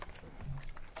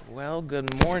Well,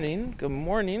 good morning. Good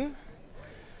morning.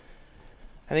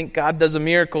 I think God does a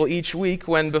miracle each week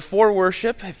when before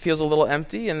worship it feels a little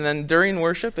empty, and then during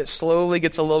worship it slowly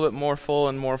gets a little bit more full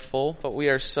and more full. But we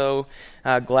are so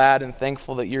glad and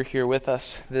thankful that you're here with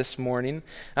us this morning.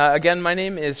 Again, my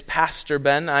name is Pastor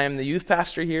Ben. I am the youth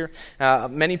pastor here.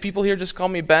 Many people here just call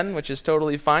me Ben, which is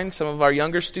totally fine. Some of our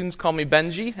younger students call me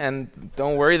Benji, and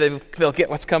don't worry, they'll get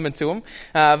what's coming to them.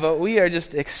 But we are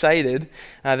just excited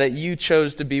that you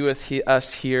chose to be with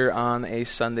us here on a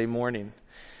Sunday morning.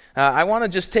 I want to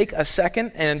just take a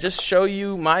second and just show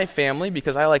you my family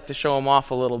because I like to show them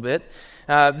off a little bit.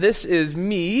 This is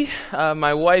me,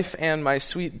 my wife, and my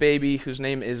sweet baby whose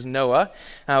name is Noah.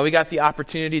 We got the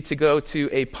opportunity to go to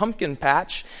a pumpkin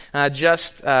patch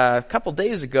just a couple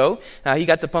days ago. He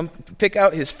got to pick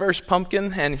out his first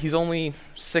pumpkin, and he's only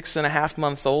 6.5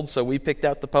 months old, so we picked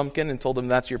out the pumpkin and told him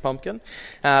that's your pumpkin.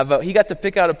 But he got to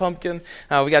pick out a pumpkin.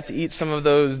 We got to eat some of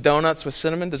those donuts with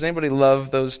cinnamon. Does anybody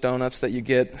love those donuts that you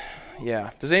get?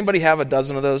 Yeah. Does anybody have a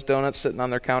dozen of those donuts sitting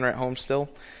on their counter at home still?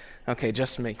 Okay,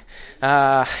 just me.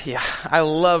 Yeah, I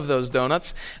love those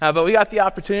donuts. But we got the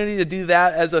opportunity to do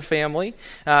that as a family.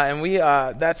 And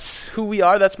that's who we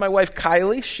are. That's my wife,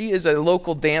 Kylie. She is a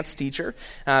local dance teacher.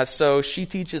 So she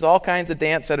teaches all kinds of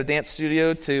dance at a dance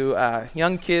studio to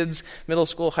young kids, middle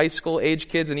school, high school age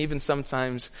kids, and even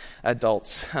sometimes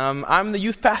adults. I'm the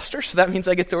youth pastor, so that means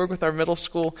I get to work with our middle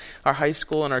school, our high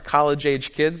school, and our college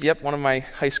age kids. Yep, one of my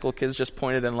high school kids just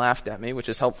pointed and laughed at me, which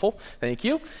is helpful. Thank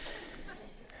you.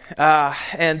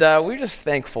 And we're just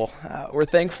thankful. We're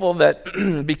thankful that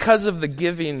because of the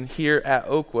giving here at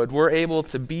Oakwood, we're able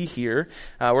to be here.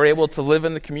 We're able to live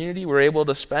in the community. We're able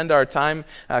to spend our time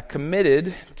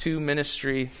committed to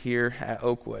ministry here at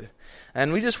Oakwood.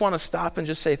 And we just want to stop and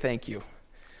just say thank you.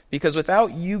 Because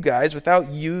without you guys, without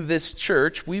you, this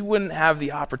church, we wouldn't have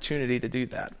the opportunity to do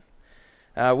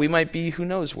that. We might be who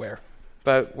knows where.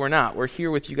 But we're not. We're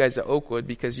here with you guys at Oakwood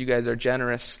because you guys are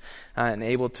generous and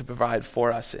able to provide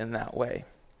for us in that way.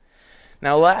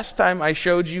 Now, last time I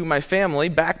showed you my family,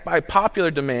 back by popular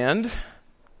demand,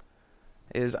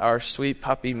 is our sweet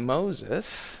puppy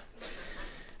Moses.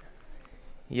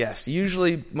 Yes,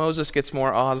 usually Moses gets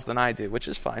more ahs than I do, which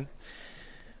is fine.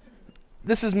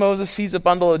 This is Moses. He's a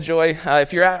bundle of joy.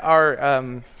 If you're at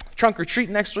our trunk or treat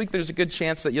next week, there's a good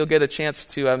chance that you'll get a chance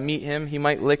to meet him. He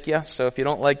might lick you, so if you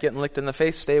don't like getting licked in the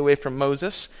face, stay away from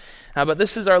Moses. But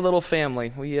this is our little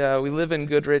family. We live in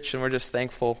Goodrich, and we're just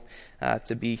thankful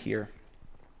to be here.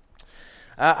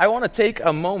 I want to take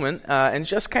a moment and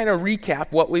just kind of recap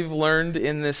what we've learned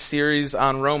in this series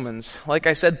on Romans. Like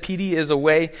I said, PD is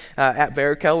away at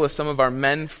Barakel with some of our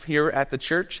men here at the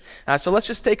church. So let's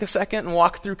just take a second and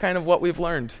walk through kind of what we've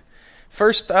learned.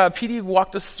 First, PD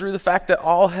walked us through the fact that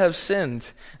all have sinned.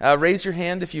 Raise your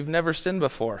hand if you've never sinned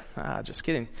before. Just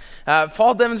kidding.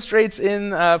 Paul demonstrates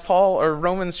in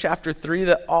Romans chapter 3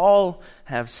 that all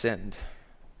have sinned.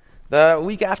 The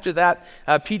week after that,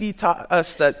 PD taught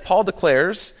us that Paul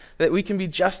declares that we can be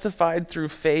justified through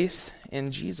faith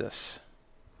in Jesus.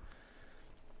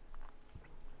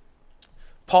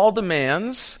 Paul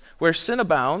demands, where sin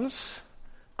abounds,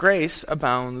 grace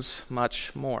abounds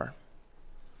much more.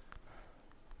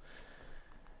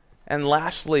 And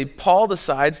lastly, Paul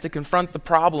decides to confront the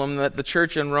problem that the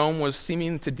church in Rome was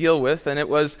seeming to deal with, and it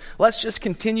was, let's just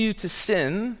continue to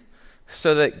sin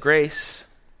so that grace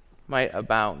might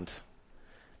abound.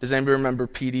 Does anybody remember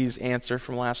PD's answer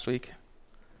from last week?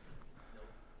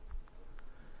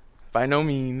 By no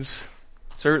means.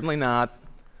 Certainly not.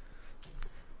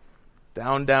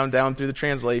 Down through the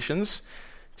translations.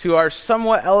 To our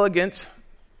somewhat elegant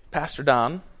Pastor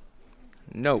Don,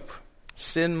 nope.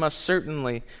 We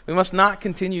must not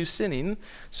continue sinning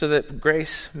so that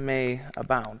grace may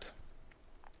abound.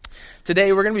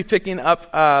 Today we're going to be picking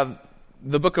up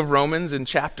the book of Romans in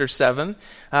chapter 7.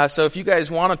 So if you guys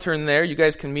want to turn there, you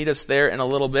guys can meet us there in a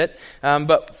little bit.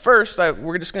 But first,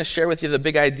 we're just going to share with you the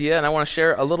big idea, and I want to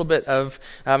share a little bit of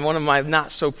one of my not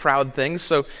so proud things.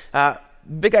 So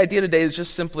big idea today is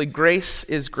just simply grace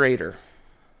is greater.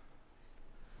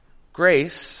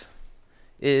 Grace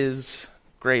is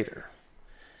greater.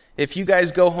 If you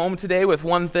guys go home today with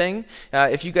one thing,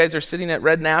 if you guys are sitting at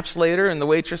Red Naps later and the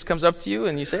waitress comes up to you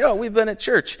and you say, oh, we've been at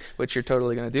church, which you're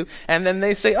totally going to do, and then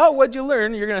they say, oh, what'd you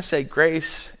learn? You're going to say,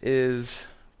 grace is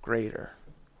greater.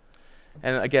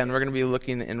 And again, we're going to be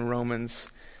looking in Romans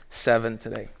 7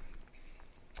 today.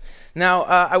 Now,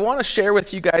 I want to share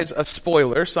with you guys a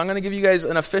spoiler, so I'm going to give you guys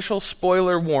an official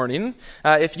spoiler warning.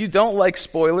 If you don't like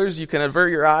spoilers, you can avert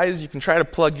your eyes, you can try to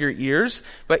plug your ears,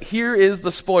 but here is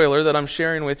the spoiler that I'm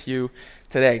sharing with you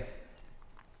today.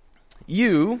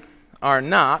 You are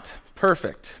not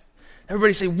perfect.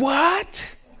 Everybody say,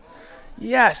 what?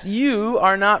 Yes, you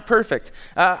are not perfect.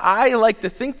 I like to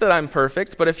think that I'm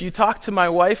perfect, but if you talk to my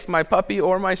wife, my puppy,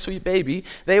 or my sweet baby,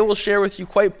 they will share with you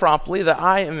quite promptly that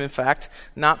I am, in fact,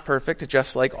 not perfect,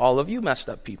 just like all of you messed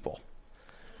up people.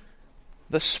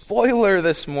 The spoiler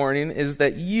this morning is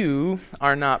that you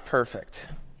are not perfect.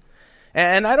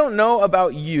 And I don't know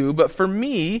about you, but for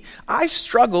me, I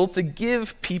struggle to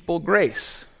give people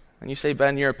grace. And you say,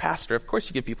 Ben, you're a pastor. Of course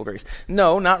you give people grace.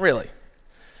 No, not really.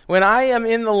 When I am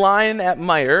in the line at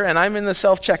Meijer, and I'm in the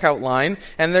self-checkout line,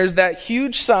 and there's that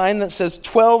huge sign that says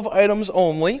 12 items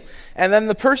only, and then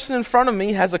the person in front of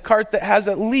me has a cart that has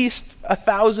at least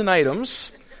 1,000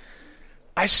 items,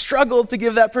 I struggle to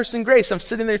give that person grace. I'm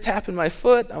sitting there tapping my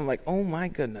foot. I'm like, oh my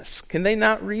goodness. Can they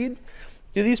not read?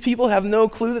 Do these people have no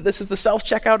clue that this is the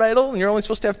self-checkout aisle, and you're only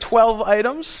supposed to have 12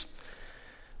 items?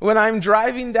 When I'm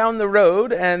driving down the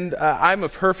road, and I'm a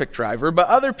perfect driver, but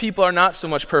other people are not so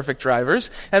much perfect drivers,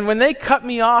 and when they cut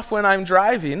me off when I'm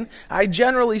driving, I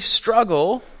generally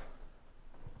struggle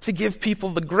to give people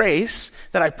the grace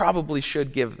that I probably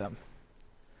should give them.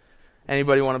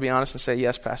 Anybody want to be honest and say,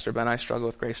 yes, Pastor Ben, I struggle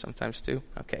with grace sometimes too?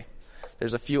 Okay.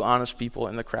 There's a few honest people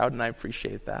in the crowd, and I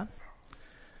appreciate that.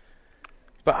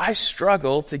 But I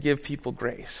struggle to give people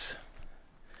grace.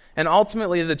 And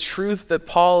ultimately, the truth that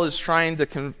Paul is trying to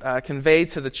convey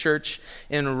to the church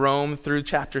in Rome through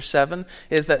chapter 7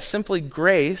 is that simply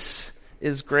grace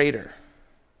is greater.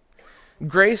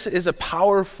 Grace is a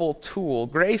powerful tool.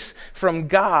 Grace from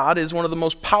God is one of the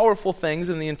most powerful things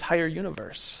in the entire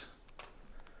universe.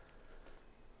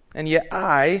 And yet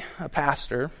I, a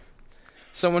pastor,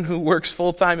 someone who works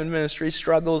full-time in ministry,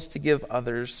 struggles to give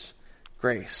others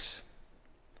grace.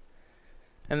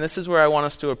 And this is where I want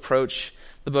us to approach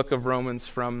the book of Romans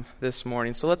from this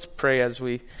morning. So let's pray as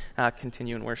we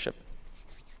continue in worship.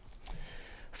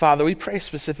 Father, we pray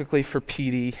specifically for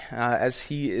Petey as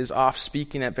he is off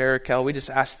speaking at Barakel. We just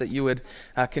ask that you would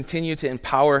continue to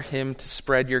empower him to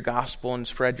spread your gospel and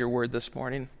spread your word this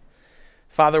morning.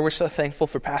 Father, we're so thankful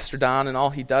for Pastor Don and all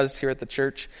he does here at the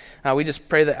church. We just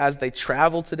pray that as they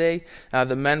travel today,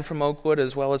 the men from Oakwood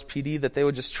as well as PD, that they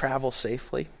would just travel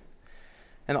safely.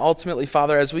 And ultimately,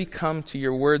 Father, as we come to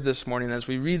your word this morning, as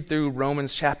we read through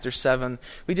Romans chapter 7,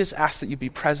 we just ask that you be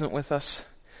present with us.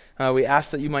 We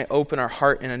ask that you might open our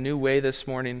heart in a new way this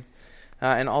morning.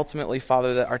 And ultimately,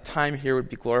 Father, that our time here would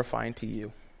be glorifying to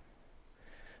you.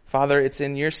 Father, it's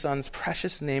in your Son's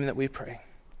precious name that we pray.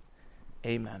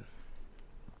 Amen.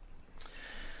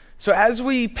 So as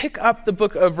we pick up the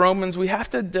book of Romans, we have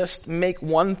to just make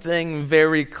one thing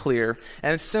very clear,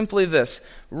 and it's simply this.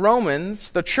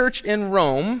 Romans, the church in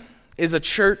Rome, is a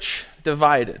church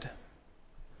divided.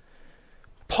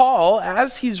 Paul,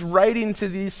 as he's writing to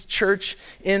this church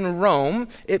in Rome,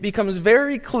 it becomes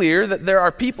very clear that there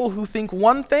are people who think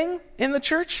one thing in the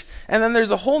church, and then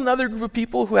there's a whole other group of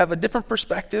people who have a different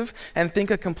perspective and think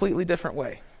a completely different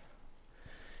way.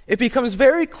 It becomes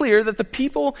very clear that the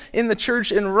people in the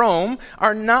church in Rome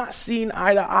are not seeing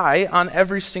eye to eye on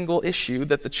every single issue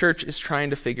that the church is trying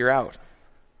to figure out.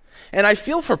 And I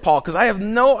feel for Paul because I have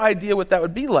no idea what that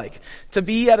would be like, to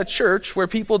be at a church where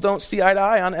people don't see eye to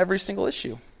eye on every single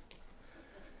issue.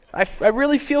 I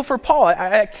really feel for Paul.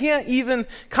 I can't even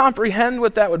comprehend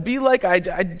what that would be like.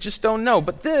 I just don't know.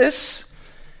 But this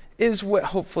is what,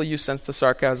 hopefully you sense the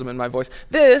sarcasm in my voice,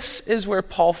 this is where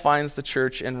Paul finds the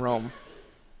church in Rome.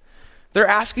 They're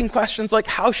asking questions like,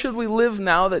 how should we live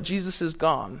now that Jesus is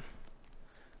gone?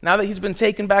 Now that he's been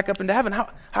taken back up into heaven, how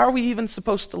are we even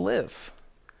supposed to live?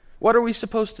 What are we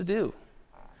supposed to do?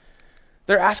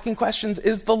 They're asking questions,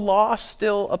 is the law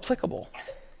still applicable?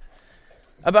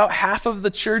 About half of the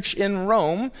church in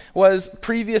Rome was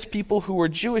previous people who were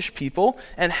Jewish people,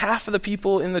 and half of the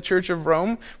people in the church of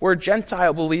Rome were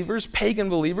Gentile believers, pagan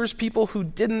believers, people who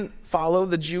didn't follow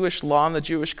the Jewish law and the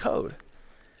Jewish code.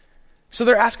 So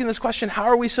they're asking this question, how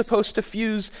are we supposed to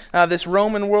fuse this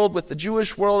Roman world with the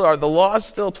Jewish world? Are the laws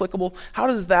still applicable? How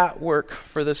does that work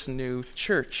for this new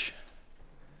church?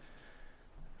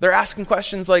 They're asking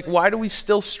questions like, why do we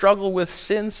still struggle with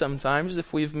sin sometimes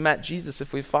if we've met Jesus,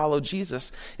 if we follow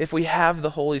Jesus, if we have the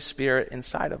Holy Spirit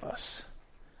inside of us?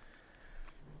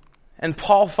 And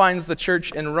Paul finds the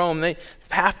church in Rome.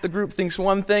 Half the group thinks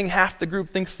one thing, half the group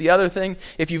thinks the other thing.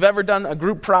 If you've ever done a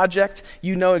group project,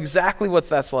 you know exactly what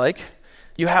that's like.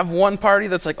 You have one party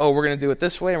that's like, oh, we're going to do it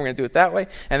this way, and we're going to do it that way.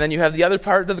 And then you have the other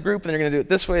part of the group, and they're going to do it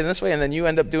this way, and then you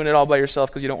end up doing it all by yourself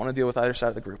because you don't want to deal with either side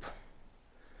of the group.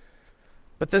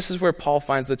 But this is where Paul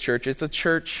finds the church. It's a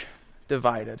church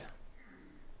divided.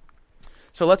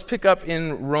 So let's pick up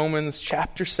in Romans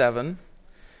chapter 7,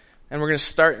 and we're going to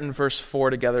start in verse 4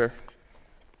 together.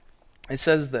 It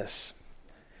says this: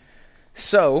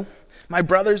 So, my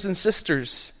brothers and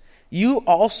sisters, you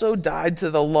also died to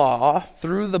the law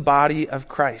through the body of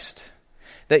Christ,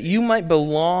 that you might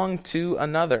belong to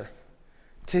another,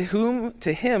 to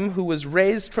him who was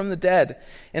raised from the dead,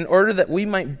 in order that we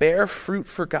might bear fruit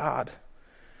for God.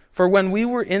 For when we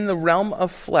were in the realm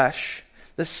of flesh,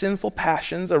 the sinful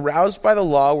passions aroused by the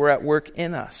law were at work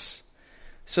in us,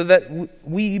 so that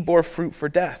we bore fruit for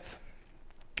death.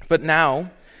 But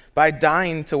now, by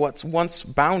dying to what's once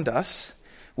bound us,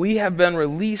 we have been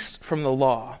released from the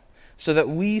law, so that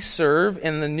we serve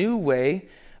in the new way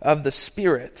of the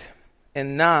Spirit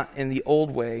and not in the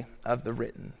old way of the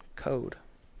written code.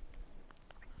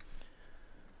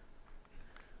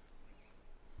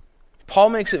 Paul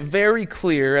makes it very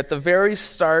clear at the very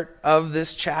start of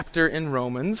this chapter in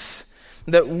Romans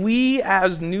that we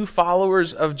as new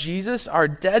followers of Jesus are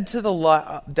dead to the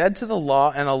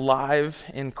law and alive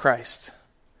in Christ.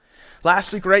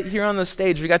 Last week, right here on the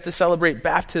stage, we got to celebrate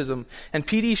baptism, and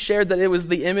PD shared that it was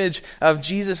the image of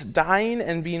Jesus dying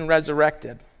and being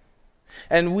resurrected.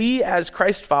 And we as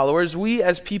Christ followers, we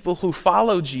as people who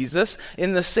follow Jesus,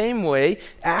 in the same way,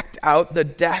 act out the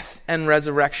death and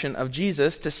resurrection of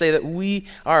Jesus to say that we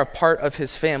are a part of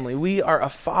his family. We are a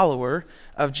follower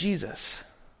of Jesus.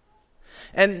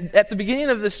 And at the beginning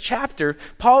of this chapter,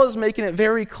 Paul is making it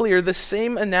very clear, the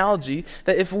same analogy,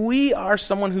 that if we are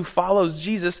someone who follows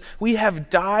Jesus, we have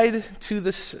died to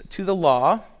the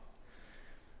law,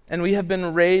 and we have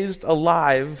been raised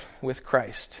alive with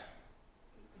Christ.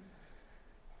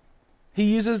 He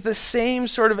uses the same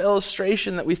sort of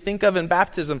illustration that we think of in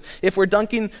baptism. If we're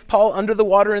dunking Paul under the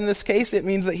water in this case, it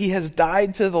means that he has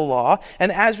died to the law, and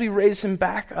as we raise him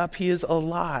back up, he is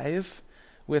alive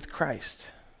with Christ.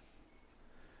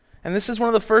 And this is one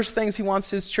of the first things he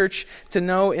wants his church to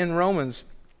know in Romans.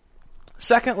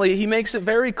 Secondly, he makes it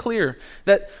very clear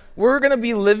that we're going to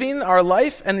be living our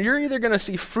life, and you're either going to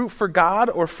see fruit for God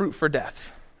or fruit for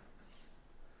death.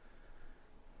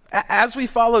 As we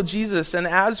follow Jesus and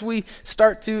as we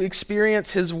start to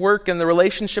experience his work and the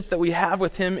relationship that we have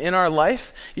with him in our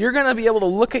life, you're going to be able to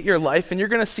look at your life and you're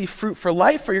going to see fruit for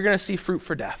life or you're going to see fruit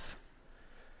for death.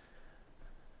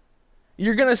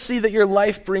 You're going to see that your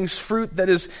life brings fruit that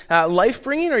is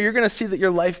life-bringing, or you're going to see that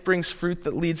your life brings fruit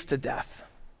that leads to death.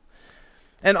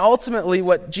 And ultimately,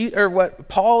 what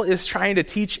Paul is trying to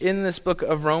teach in this book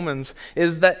of Romans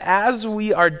is that as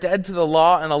we are dead to the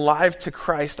law and alive to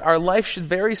Christ, our life should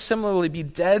very similarly be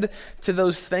dead to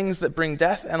those things that bring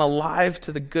death and alive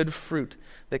to the good fruit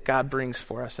that God brings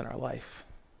for us in our life.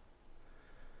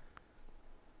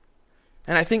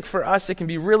 And I think for us, it can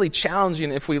be really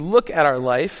challenging if we look at our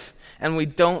life and we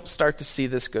don't start to see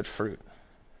this good fruit.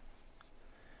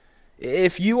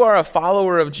 If you are a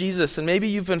follower of Jesus, and maybe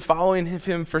you've been following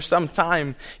him for some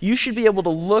time, you should be able to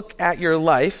look at your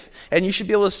life, and you should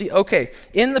be able to see, okay,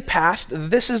 in the past,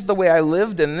 this is the way I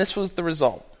lived, and this was the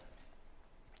result.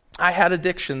 I had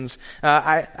addictions.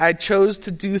 I chose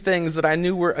to do things that I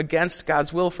knew were against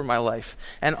God's will for my life,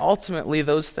 and ultimately,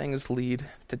 those things lead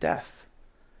to death.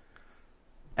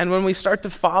 And when we start to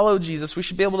follow Jesus, we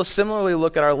should be able to similarly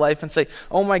look at our life and say,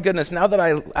 oh my goodness, now that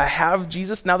I have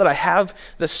Jesus, now that I have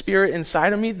the Spirit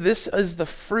inside of me, this is the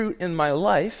fruit in my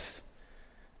life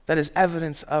that is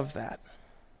evidence of that.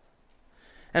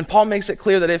 And Paul makes it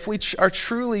clear that if we are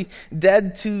truly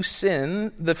dead to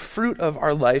sin, the fruit of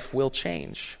our life will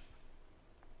change.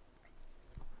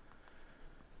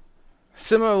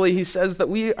 Similarly, he says that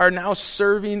we are now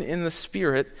serving in the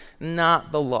Spirit,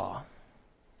 not the law.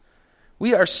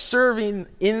 We are serving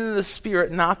in the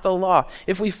Spirit, not the law.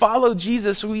 If we follow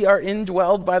Jesus, we are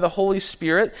indwelled by the Holy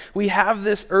Spirit. We have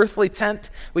this earthly tent.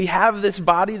 We have this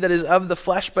body that is of the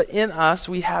flesh, but in us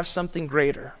we have something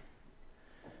greater.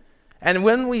 And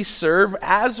when we serve,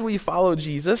 as we follow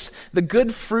Jesus, the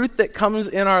good fruit that comes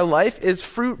in our life is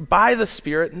fruit by the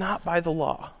Spirit, not by the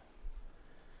law.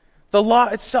 The law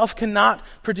itself cannot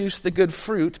produce the good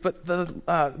fruit, but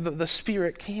the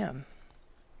Spirit can.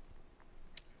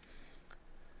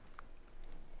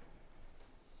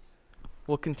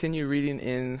 We'll continue reading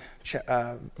in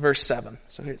verse 7.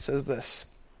 So it says this.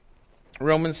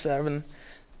 Romans 7,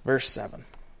 verse 7.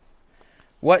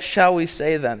 What shall we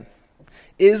say then?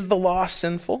 Is the law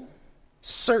sinful?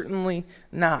 Certainly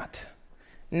not.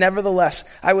 Nevertheless,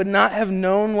 I would not have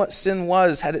known what sin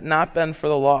was had it not been for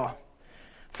the law.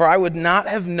 For I would not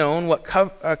have known what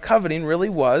coveting really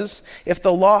was if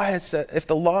the law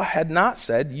had not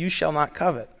said, "You shall not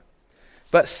covet."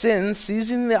 But sin,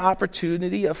 seizing the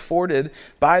opportunity afforded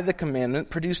by the commandment,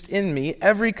 produced in me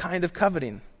every kind of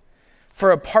coveting.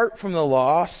 For apart from the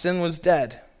law, sin was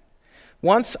dead.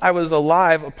 Once I was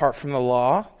alive apart from the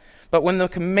law, But when the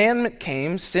commandment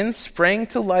came, sin sprang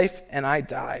to life and I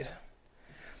died.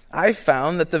 I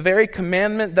found that the very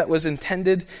commandment that was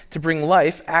intended to bring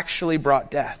life actually brought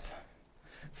death.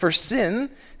 For sin,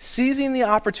 seizing the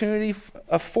opportunity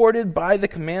afforded by the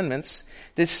commandments,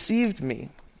 deceived me,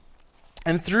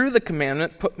 and through the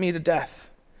commandment put me to death.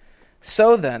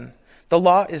 So then, the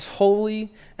law is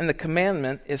holy, and the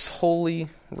commandment is holy,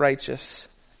 righteous,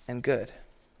 and good.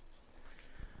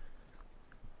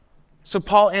 So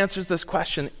Paul answers this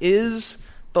question, is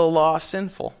the law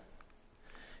sinful?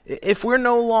 If we're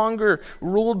no longer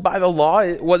ruled by the law,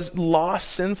 was law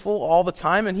sinful all the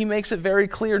time? And he makes it very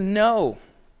clear, no.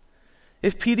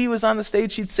 If PD was on the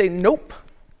stage, he'd say, nope.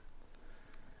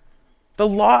 The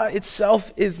law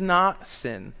itself is not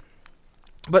sin.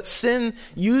 But sin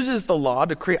uses the law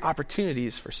to create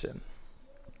opportunities for sin.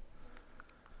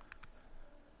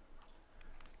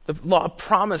 The law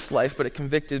promised life, but it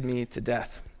convicted me to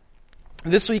death.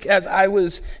 This week, as I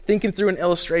was thinking through an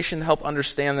illustration to help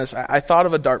understand this, I thought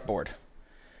of a dartboard.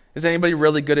 Is anybody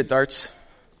really good at darts?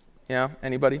 Yeah,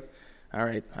 anybody? All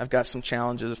right, I've got some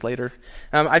challenges later.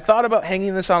 I thought about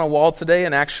hanging this on a wall today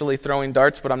and actually throwing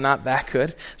darts, but I'm not that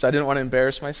good, so I didn't want to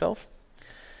embarrass myself.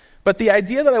 But the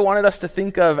idea that I wanted us to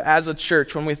think of as a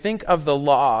church, when we think of the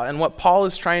law and what Paul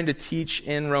is trying to teach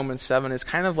in Romans 7, is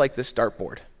kind of like this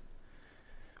dartboard.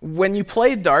 When you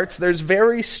play darts, there's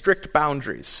very strict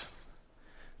boundaries.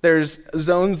 There's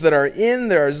zones that are in,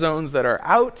 there are zones that are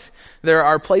out. There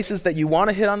are places that you want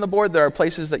to hit on the board, there are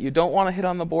places that you don't want to hit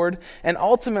on the board. And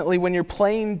ultimately, when you're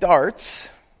playing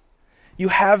darts, you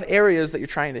have areas that you're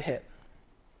trying to hit.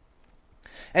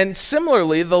 And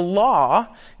similarly, the law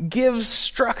gives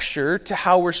structure to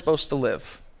how we're supposed to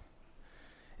live.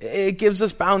 It gives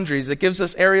us boundaries. It gives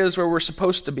us areas where we're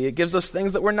supposed to be. It gives us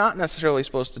things that we're not necessarily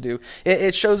supposed to do.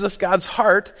 It shows us God's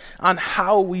heart on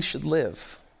how we should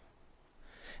live.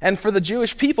 And for the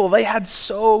Jewish people, they had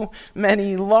so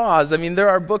many laws. I mean, there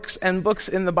are books and books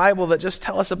in the Bible that just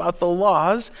tell us about the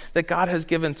laws that God has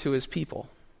given to his people.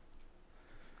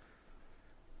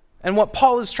 And what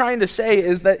Paul is trying to say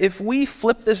is that if we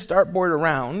flip this dartboard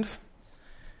around,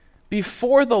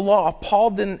 before the law, Paul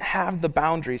didn't have the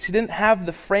boundaries. He didn't have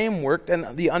the framework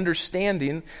and the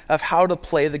understanding of how to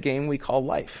play the game we call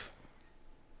life.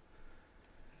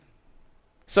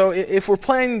 So if we're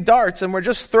playing darts and we're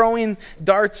just throwing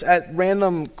darts at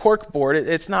random corkboard,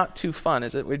 it's not too fun,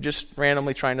 is it? We're just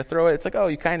randomly trying to throw it. It's like, oh,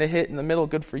 you kind of hit in the middle,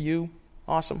 good for you.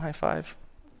 Awesome, high five.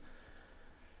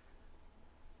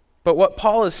 But what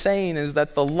Paul is saying is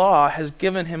that the law has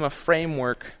given him a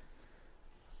framework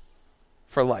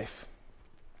for life.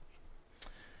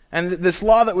 And this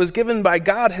law that was given by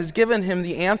God has given him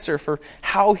the answer for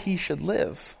how he should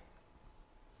live.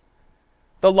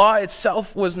 The law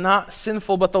itself was not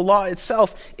sinful, but the law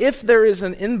itself, if there is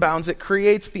an inbounds, it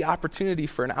creates the opportunity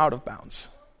for an out of bounds.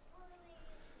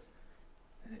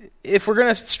 If we're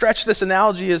going to stretch this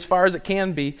analogy as far as it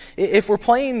can be, if we're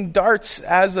playing darts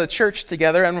as a church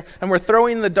together and we're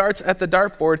throwing the darts at the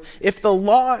dartboard, if the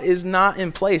law is not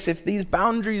in place, if these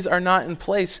boundaries are not in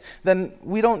place, then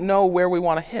we don't know where we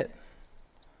want to hit.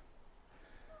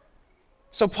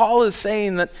 So Paul is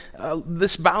saying that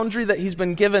this boundary that he's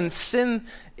been given, sin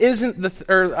isn't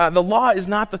the law is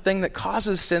not the thing that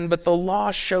causes sin, but the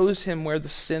law shows him where the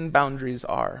sin boundaries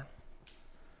are.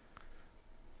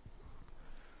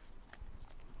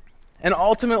 And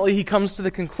ultimately he comes to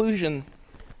the conclusion,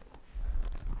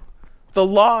 the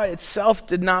law itself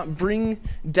did not bring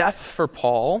death for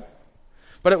Paul,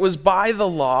 but it was by the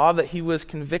law that he was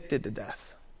convicted to death.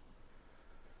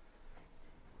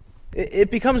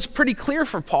 It becomes pretty clear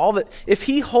for Paul that if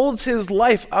he holds his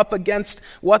life up against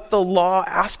what the law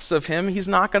asks of him, he's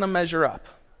not going to measure up.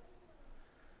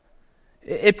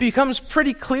 It becomes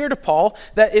pretty clear to Paul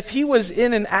that if he was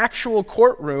in an actual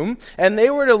courtroom and they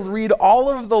were to read all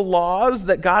of the laws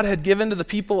that God had given to the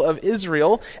people of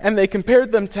Israel and they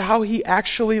compared them to how he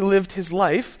actually lived his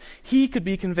life, he could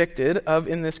be convicted of,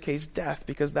 in this case, death,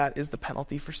 because that is the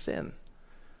penalty for sin.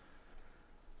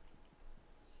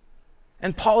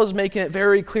 And Paul is making it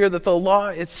very clear that the law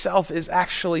itself is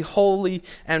actually holy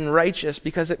and righteous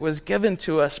because it was given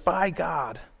to us by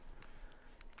God.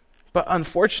 But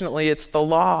unfortunately, it's the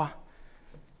law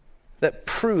that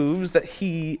proves that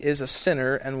he is a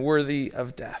sinner and worthy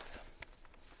of death.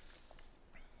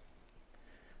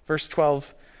 Verse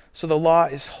 12, so the law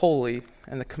is holy,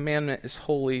 and the commandment is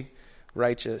holy,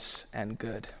 righteous, and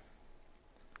good.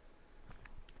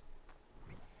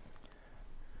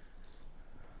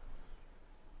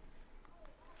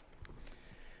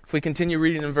 If we continue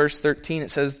reading in verse 13,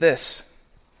 it says this,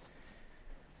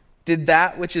 did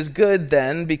that which is good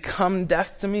then become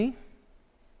death to me?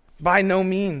 By no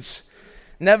means.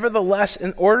 Nevertheless,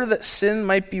 in order that sin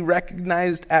might be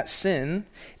recognized as sin,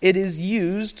 it has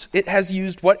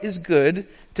used what is good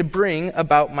to bring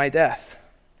about my death,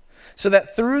 so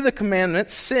that through the commandment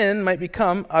sin might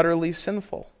become utterly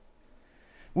sinful.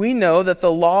 We know that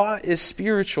the law is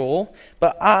spiritual,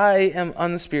 but I am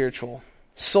unspiritual,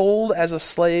 sold as a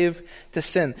slave to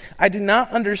sin. I do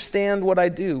not understand what I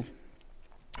do.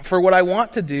 For what I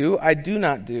want to do, I do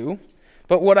not do,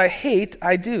 but what I hate,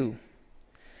 I do.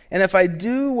 And if I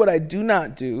do what I do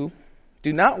not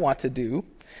want to do,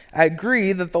 I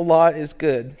agree that the law is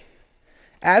good.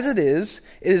 As it is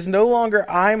no longer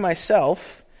I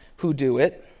myself who do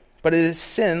it, but it is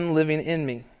sin living in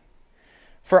me.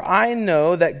 For I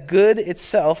know that good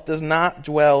itself does not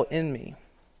dwell in me,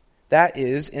 that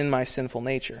is, in my sinful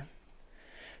nature.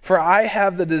 For I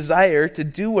have the desire to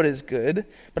do what is good,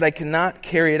 but I cannot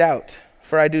carry it out,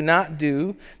 for I do not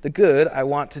do the good I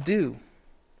want to do.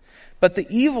 But the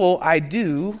evil I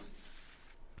do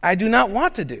not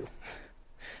want to do.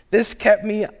 This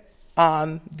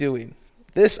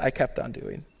I kept on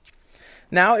doing.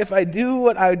 Now, if I do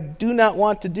what I do not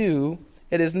want to do,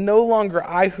 it is no longer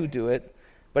I who do it,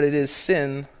 but it is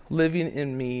sin living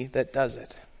in me that does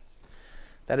it.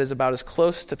 That is about as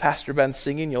close to Pastor Ben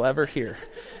singing you'll ever hear.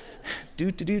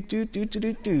 Do, do, do, do, do, do,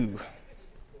 do, do.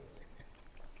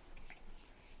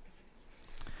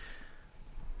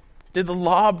 Did the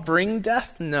law bring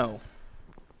death? No.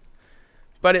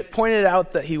 But it pointed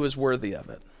out that he was worthy of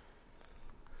it.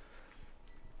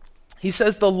 He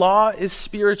says the law is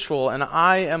spiritual and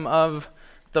I am of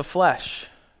the flesh.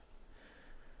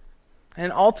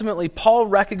 And ultimately, Paul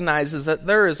recognizes that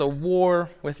there is a war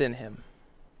within him.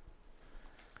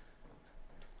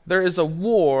 There is a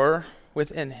war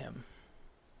within him.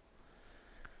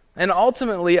 And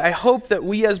ultimately, I hope that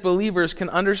we as believers can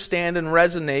understand and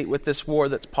resonate with this war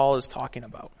that Paul is talking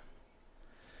about.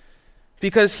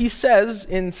 Because he says,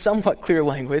 in somewhat clear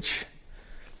language,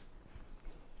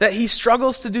 that he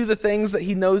struggles to do the things that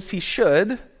he knows he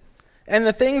should, and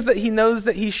the things that he knows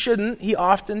that he shouldn't, he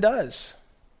often does.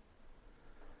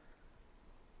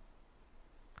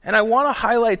 And I want to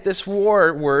highlight this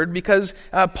war word because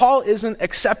Paul isn't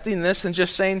accepting this and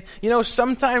just saying,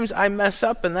 sometimes I mess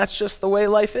up and that's just the way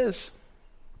life is.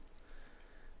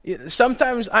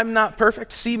 Sometimes I'm not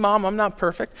perfect. See, Mom, I'm not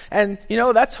perfect. And,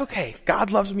 that's okay.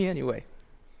 God loves me anyway.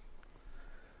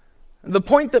 The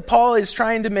point that Paul is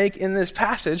trying to make in this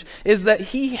passage is that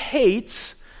he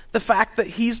hates the fact that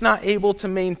he's not able to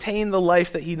maintain the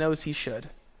life that he knows he should.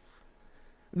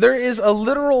 There is a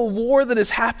literal war that is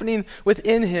happening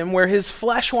within him where his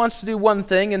flesh wants to do one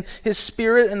thing and his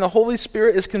spirit and the Holy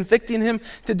Spirit is convicting him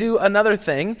to do another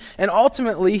thing. And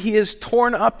ultimately, he is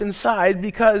torn up inside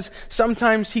because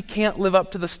sometimes he can't live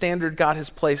up to the standard God has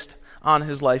placed on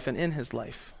his life and in his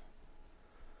life.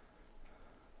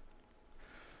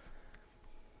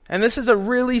 And this is a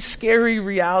really scary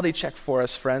reality check for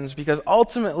us, friends, because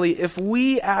ultimately, if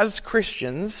we as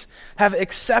Christians have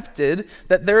accepted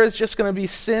that there is just going to be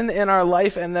sin in our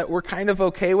life and that we're kind of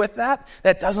okay with that,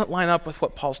 that doesn't line up with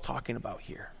what Paul's talking about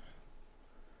here.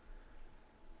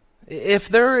 If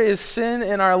there is sin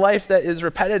in our life that is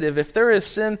repetitive, if there is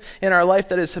sin in our life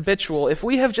that is habitual, if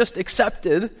we have just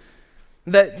accepted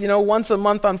that, once a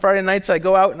month on Friday nights I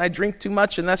go out and I drink too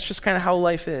much and that's just kind of how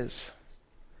life is.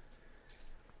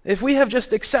 If we have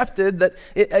just accepted that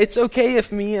it's okay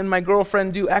if me and my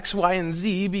girlfriend do X, Y, and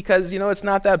Z because, it's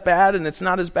not that bad and it's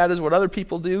not as bad as what other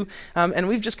people do, and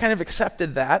we've just kind of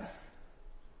accepted that,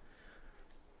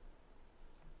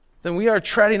 then we are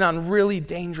treading on really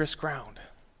dangerous ground.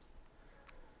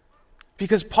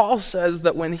 Because Paul says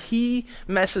that when he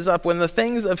messes up, when the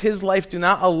things of his life do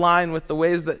not align with the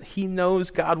ways that he knows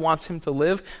God wants him to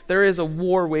live, there is a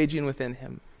war waging within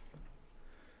him.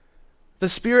 The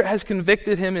Spirit has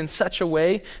convicted him in such a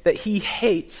way that he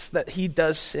hates that he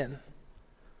does sin.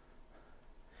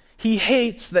 He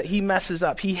hates that he messes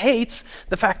up. He hates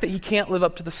the fact that he can't live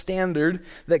up to the standard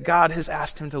that God has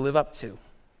asked him to live up to.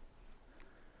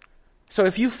 So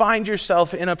if you find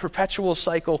yourself in a perpetual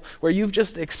cycle where you've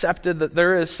just accepted that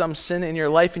there is some sin in your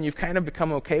life and you've kind of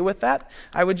become okay with that,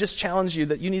 I would just challenge you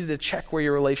that you need to check where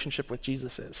your relationship with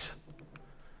Jesus is.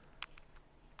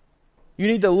 You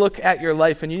need to look at your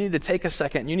life and you need to take a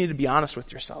second and you need to be honest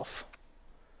with yourself.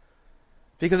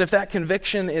 Because if that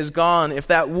conviction is gone, if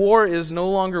that war is no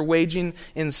longer waging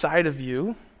inside of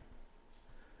you,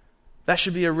 that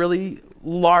should be a really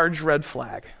large red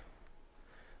flag.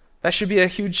 That should be a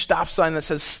huge stop sign that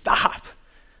says, stop,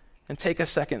 and take a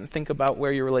second and think about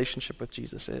where your relationship with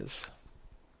Jesus is.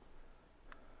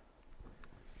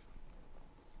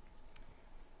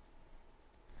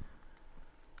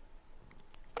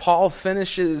 Paul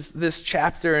finishes this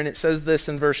chapter, and it says this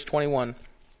in verse 21.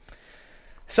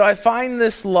 So I find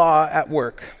this law at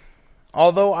work.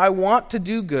 Although I want to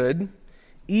do good,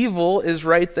 evil is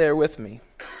right there with me.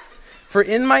 For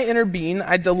in my inner being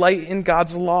I delight in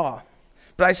God's law.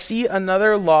 But I see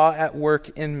another law at work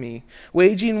in me,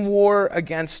 waging war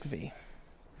against the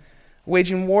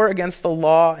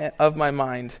law of my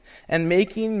mind, and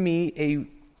making me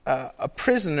a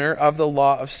prisoner of the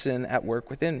law of sin at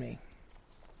work within me.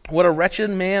 What a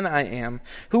wretched man I am!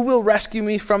 Who will rescue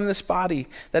me from this body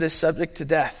that is subject to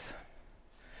death?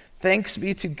 Thanks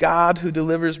be to God who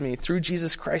delivers me through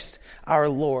Jesus Christ our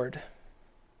Lord.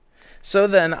 So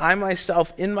then, I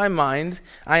myself, in my mind,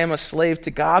 I am a slave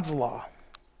to God's law,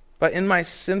 but in my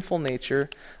sinful nature,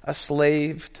 a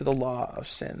slave to the law of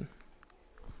sin.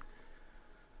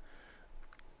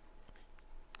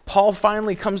 Paul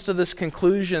finally comes to this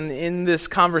conclusion in this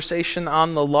conversation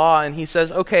on the law, and he says,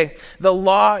 okay, the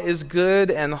law is good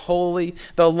and holy.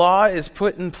 The law is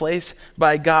put in place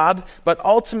by God, but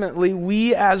ultimately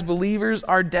we as believers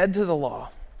are dead to the law.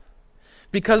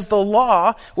 Because the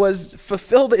law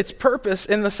fulfilled its purpose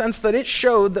in the sense that it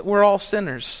showed that we're all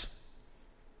sinners.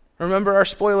 Remember our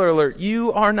spoiler alert,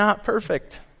 you are not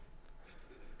perfect.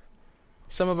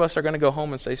 Some of us are going to go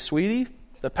home and say, sweetie,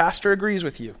 the pastor agrees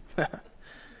with you.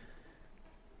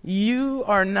 You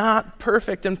are not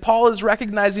perfect. And Paul is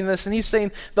recognizing this, and he's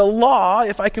saying, the law,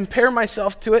 if I compare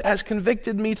myself to it, has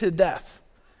convicted me to death.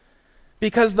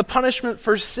 Because the punishment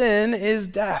for sin is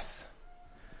death.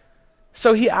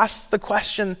 So he asks the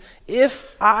question, if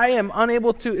I am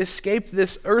unable to escape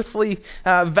this earthly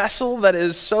vessel that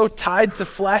is so tied to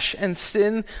flesh and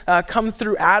sin come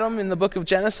through Adam in the book of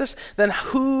Genesis, then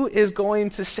who is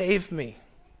going to save me?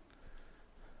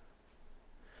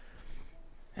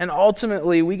 And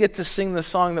ultimately, we get to sing the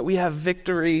song that we have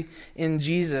victory in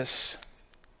Jesus.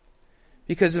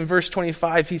 Because in verse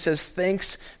 25, he says,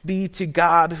 thanks be to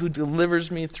God who delivers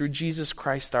me through Jesus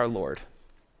Christ our Lord.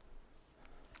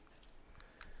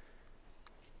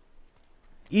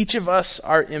 Each of us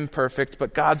are imperfect,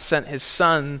 but God sent his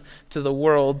Son to the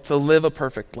world to live a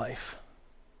perfect life.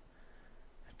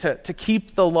 To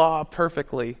keep the law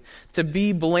perfectly, to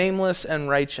be blameless and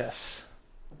righteous.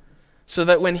 So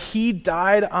that when he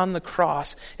died on the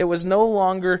cross, it was no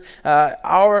longer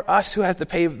us who had to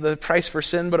pay the price for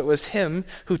sin, but it was him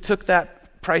who took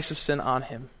that price of sin on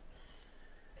him.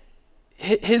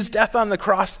 His death on the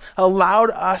cross allowed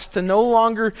us to no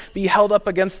longer be held up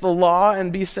against the law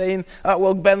and be saying,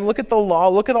 well, Ben, look at the law.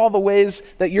 Look at all the ways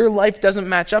that your life doesn't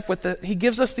match up with it. He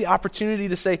gives us the opportunity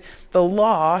to say, the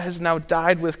law has now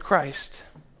died with Christ.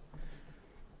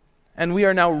 And we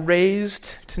are now raised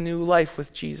to new life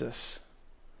with Jesus.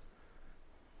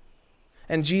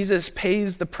 And Jesus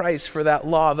pays the price for that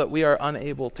law that we are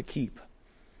unable to keep.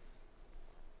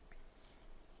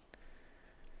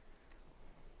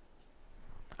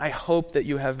 I hope that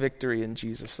you have victory in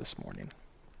Jesus this morning.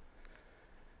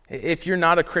 If you're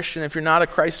not a Christian, if you're not a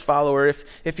Christ follower,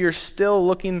 if you're still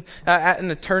looking at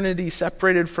an eternity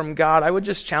separated from God, I would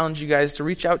just challenge you guys to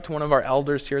reach out to one of our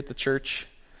elders here at the church.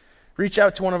 Reach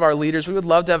out to one of our leaders. We would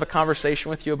love to have a conversation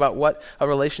with you about what a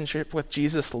relationship with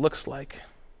Jesus looks like.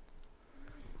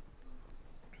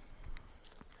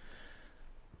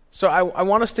 So I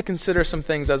want us to consider some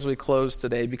things as we close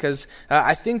today, because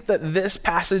I think that this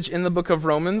passage in the book of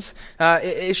Romans,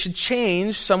 it should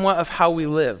change somewhat of how we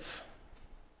live.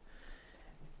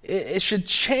 It should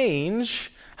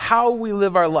change how we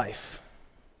live our life.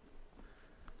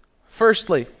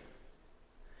 Firstly,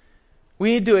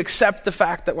 we need to accept the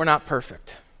fact that we're not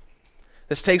perfect.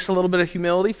 This takes a little bit of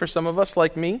humility for some of us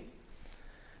like me.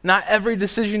 Not every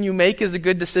decision you make is a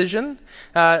good decision.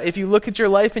 If you look at your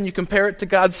life and you compare it to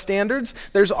God's standards,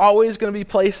 there's always going to be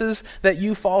places that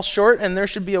you fall short, and there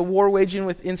should be a war waging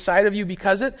inside of you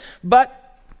because of it.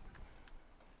 But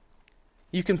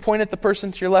you can point at the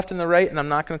person to your left and the right, and I'm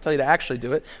not going to tell you to actually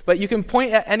do it, but you can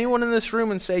point at anyone in this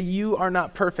room and say, you are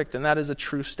not perfect, and that is a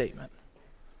true statement.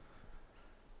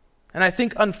 And I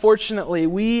think, unfortunately,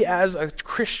 we as a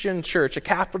Christian church, a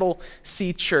capital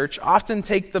C church, often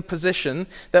take the position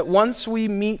that once we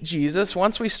meet Jesus,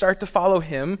 once we start to follow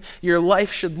him, your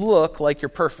life should look like you're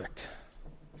perfect.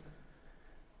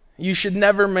 You should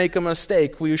never make a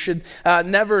mistake. You should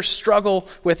never struggle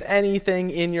with anything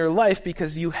in your life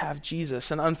because you have Jesus.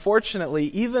 And unfortunately,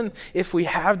 even if we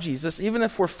have Jesus, even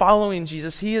if we're following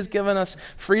Jesus, he has given us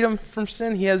freedom from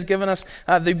sin. He has given us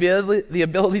the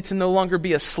ability to no longer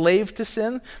be a slave to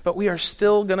sin, but we are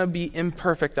still going to be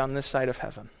imperfect on this side of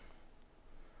heaven.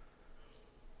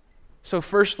 So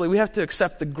firstly, we have to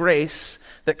accept the grace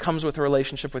that comes with a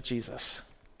relationship with Jesus.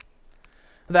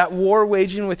 that war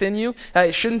waging within you,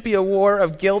 it shouldn't be a war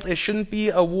of guilt. It shouldn't be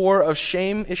a war of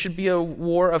shame. It should be a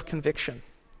war of conviction.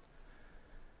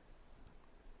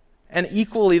 And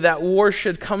equally, that war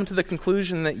should come to the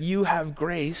conclusion that you have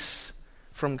grace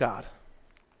from God.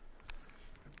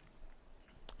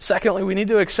 Secondly, we need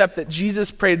to accept that Jesus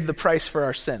paid the price for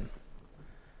our sin.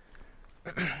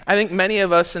 I think many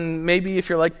of us, and maybe if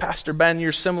you're like Pastor Ben,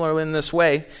 you're similar in this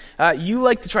way, you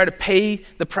like to try to pay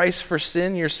the price for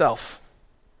sin yourself.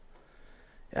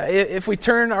 If we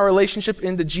turn our relationship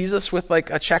into Jesus with like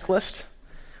a checklist,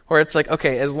 where it's like,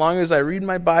 okay, as long as I read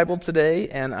my Bible today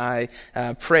and I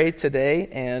pray today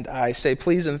and I say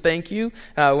please and thank you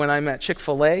when I'm at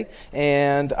Chick-fil-A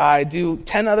and I do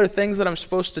 10 other things that I'm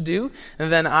supposed to do,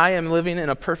 and then I am living in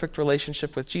a perfect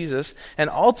relationship with Jesus. And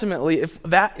ultimately, if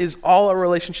that is all a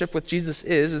relationship with Jesus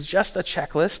is just a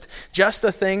checklist, just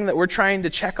a thing that we're trying to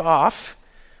check off,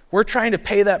 we're trying to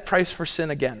pay that price for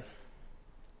sin again.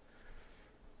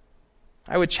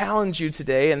 I would challenge you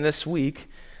today and this week,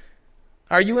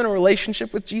 are you in a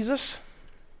relationship with Jesus?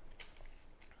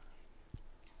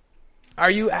 Are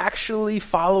you actually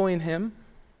following him?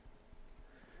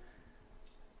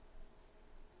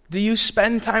 Do you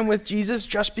spend time with Jesus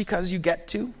just because you get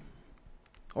to?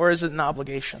 Or is it an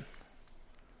obligation?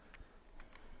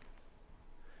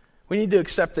 We need to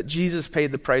accept that Jesus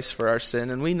paid the price for our sin,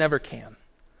 and we never can.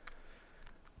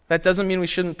 That doesn't mean we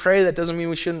shouldn't pray. That doesn't mean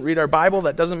we shouldn't read our Bible.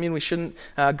 That doesn't mean we shouldn't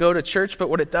go to church. But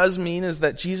what it does mean is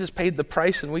that Jesus paid the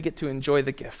price and we get to enjoy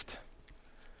the gift.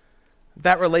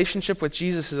 That relationship with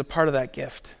Jesus is a part of that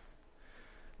gift.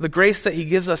 The grace that he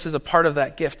gives us is a part of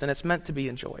that gift, and it's meant to be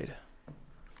enjoyed.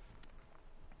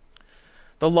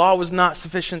 The law was not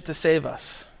sufficient to save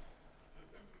us.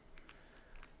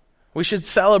 We should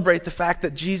celebrate the fact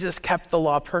that Jesus kept the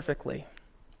law perfectly.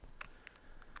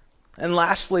 And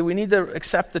lastly, we need to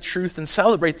accept the truth and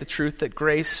celebrate the truth that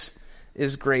grace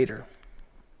is greater.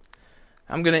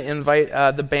 I'm going to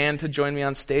invite the band to join me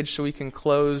on stage so we can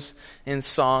close in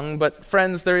song. But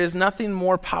friends, there is nothing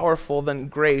more powerful than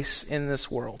grace in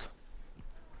this world.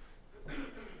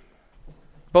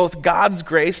 Both God's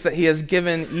grace that he has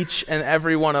given each and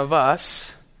every one of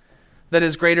us, that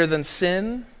is greater than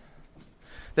sin,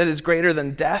 that is greater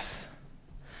than death,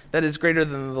 that is greater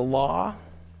than the law.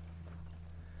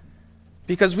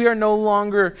 Because we are no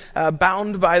longer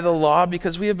bound by the law,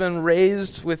 because we have been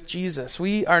raised with Jesus.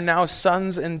 We are now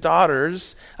sons and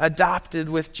daughters adopted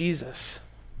with Jesus.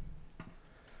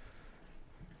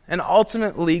 And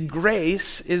ultimately,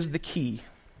 grace is the key.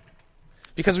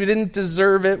 Because we didn't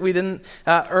deserve it, we didn't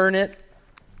earn it.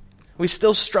 We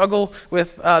still struggle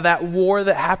with that war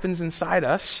that happens inside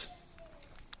us.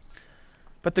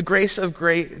 But the grace of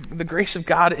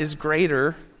God is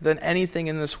greater than anything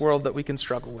in this world that we can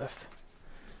struggle with.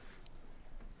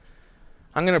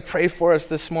 I'm going to pray for us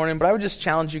this morning, but I would just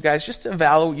challenge you guys just to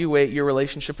evaluate your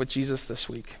relationship with Jesus this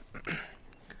week.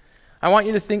 I want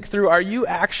you to think through, are you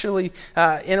actually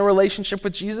in a relationship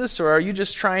with Jesus, or are you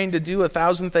just trying to do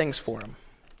 1,000 things for him?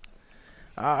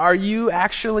 Are you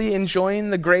actually enjoying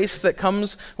the grace that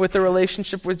comes with the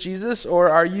relationship with Jesus, or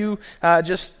are you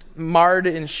just marred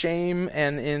in shame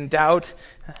and in doubt?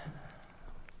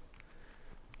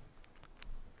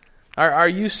 Are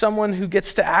you someone who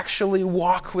gets to actually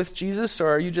walk with Jesus, or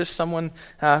are you just someone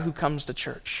who comes to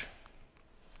church?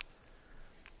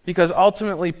 Because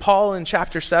ultimately, Paul in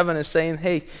chapter 7 is saying,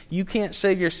 hey, you can't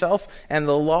save yourself, and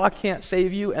the law can't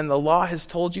save you, and the law has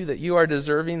told you that you are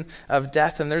deserving of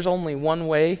death, and there's only one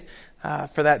way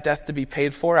for that death to be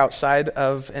paid for outside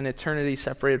of an eternity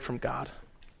separated from God.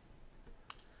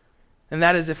 And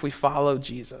that is if we follow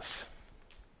Jesus.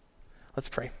 Let's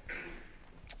pray.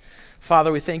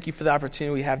 Father, we thank you for the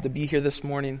opportunity we have to be here this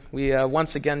morning. We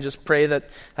once again just pray that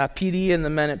PD and the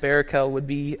men at Barakel would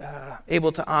be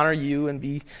able to honor you and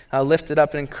be lifted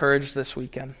up and encouraged this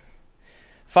weekend.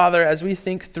 Father, as we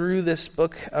think through this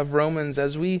book of Romans,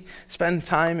 as we spend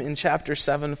time in chapter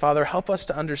 7, Father, help us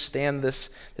to understand this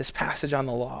passage on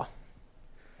the law.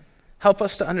 Help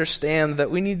us to understand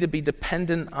that we need to be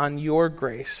dependent on your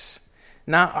grace,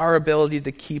 not our ability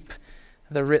to keep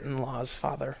the written laws,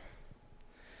 Father.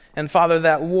 And Father,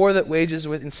 that war that wages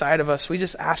inside of us, we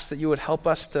just ask that you would help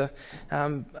us to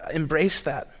embrace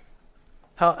that.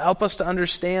 Help us to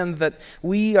understand that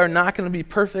we are not going to be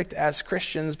perfect as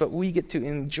Christians, but we get to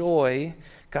enjoy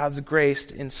God's grace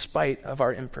in spite of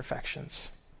our imperfections.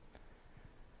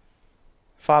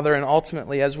 Father, and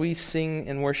ultimately, as we sing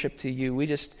and worship to you, we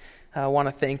just want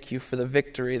to thank you for the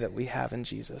victory that we have in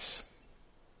Jesus.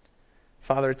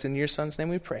 Father, it's in your Son's name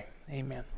we pray. Amen.